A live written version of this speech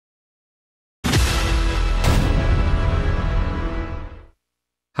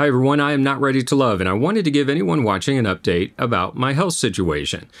Hi everyone, I am Notready Tolove, and I wanted to give anyone watching an update about my health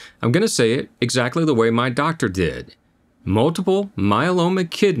situation. I'm going to say it exactly the way my doctor did. Multiple myeloma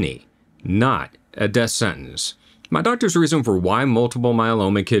kidney, not a death sentence. My doctor's reason for why multiple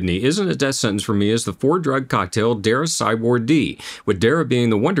myeloma kidney isn't a death sentence for me is the 4-drug cocktail Dara-Cybor-D, with Dara being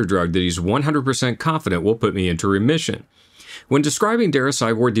the wonder drug that he's 100% confident will put me into remission. When describing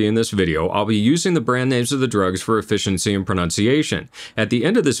Dara-Cybor-D in this video, I'll be using the brand names of the drugs for efficiency and pronunciation. At the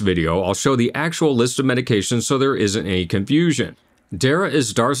end of this video, I'll show the actual list of medications so there isn't any confusion. Dara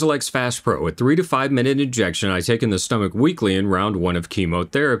is Darzalex Faspro, a 3 to 5 minute injection I take in the stomach weekly in round 1 of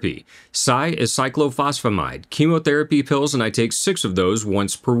chemotherapy. Cy is cyclophosphamide, chemotherapy pills, and I take 6 of those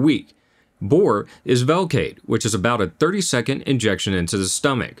once per week. Bor is Velcade, which is about a 30-second injection into the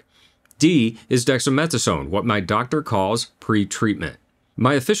stomach. D is dexamethasone, what my doctor calls pre-treatment.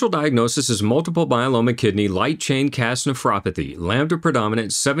 My official diagnosis is multiple myeloma kidney light chain cast nephropathy, lambda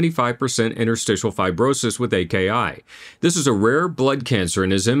predominant 75% interstitial fibrosis with AKI. This is a rare blood cancer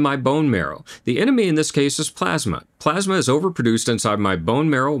and is in my bone marrow. The enemy in this case is plasma. Plasma is overproduced inside my bone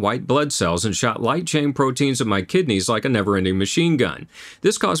marrow white blood cells and shot light chain proteins at my kidneys like a never-ending machine gun.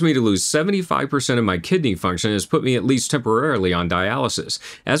 This caused me to lose 75% of my kidney function and has put me at least temporarily on dialysis.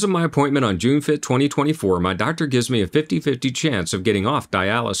 As of my appointment on June 5, 2024, my doctor gives me a 50-50 chance of getting off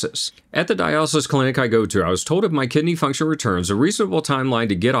dialysis. At the dialysis clinic I go to, I was told if my kidney function returns, a reasonable timeline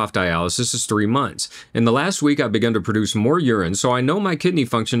to get off dialysis is 3 months. In the last week, I've begun to produce more urine, so I know my kidney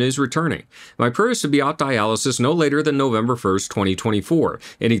function is returning. My prayer is to be off dialysis no later than November 1st, 2024.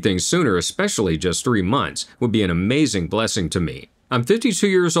 Anything sooner, especially just 3 months, would be an amazing blessing to me. I'm 52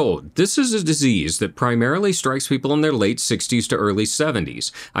 years old. This is a disease that primarily strikes people in their late 60s to early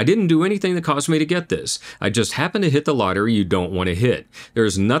 70s. I didn't do anything that caused me to get this. I just happened to hit the lottery you don't want to hit. There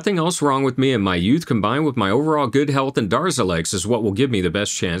is nothing else wrong with me, and my youth combined with my overall good health and Darzalex is what will give me the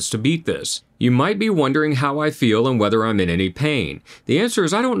best chance to beat this. You might be wondering how I feel and whether I'm in any pain. The answer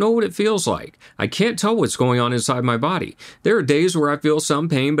is I don't know what it feels like. I can't tell what's going on inside my body. There are days where I feel some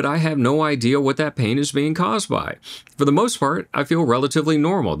pain, but I have no idea what that pain is being caused by. For the most part, I feel relatively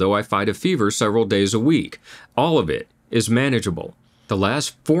normal, though I fight a fever several days a week. All of it is manageable. The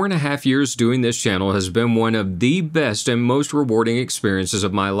last 4.5 years doing this channel has been one of the best and most rewarding experiences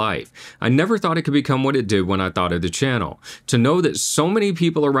of my life. I never thought it could become what it did when I thought of the channel. To know that so many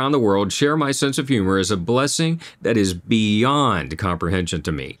people around the world share my sense of humor is a blessing that is beyond comprehension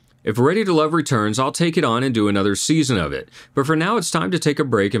to me. If Ready to Love returns, I'll take it on and do another season of it. But for now, it's time to take a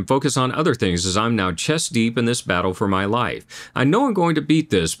break and focus on other things as I'm now chest deep in this battle for my life. I know I'm going to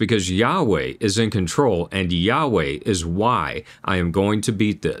beat this because Yahweh is in control, and Yahweh is why I am going to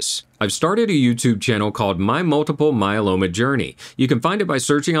beat this. I've started a YouTube channel called My Multiple Myeloma Journey. You can find it by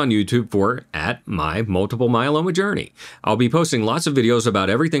searching on YouTube for My Multiple Myeloma Journey. I'll be posting lots of videos about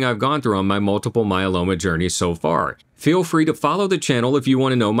everything I've gone through on my multiple myeloma journey so far. Feel free to follow the channel if you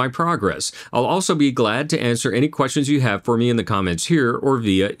want to know my progress. I'll also be glad to answer any questions you have for me in the comments here or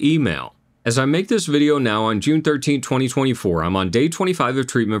via email. As I make this video now on June 13, 2024, I'm on day 25 of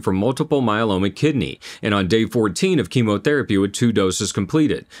treatment for multiple myeloma kidney, and on day 14 of chemotherapy with 2 doses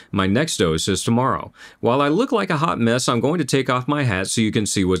completed. My next dose is tomorrow. While I look like a hot mess, I'm going to take off my hat so you can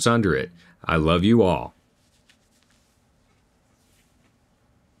see what's under it. I love you all.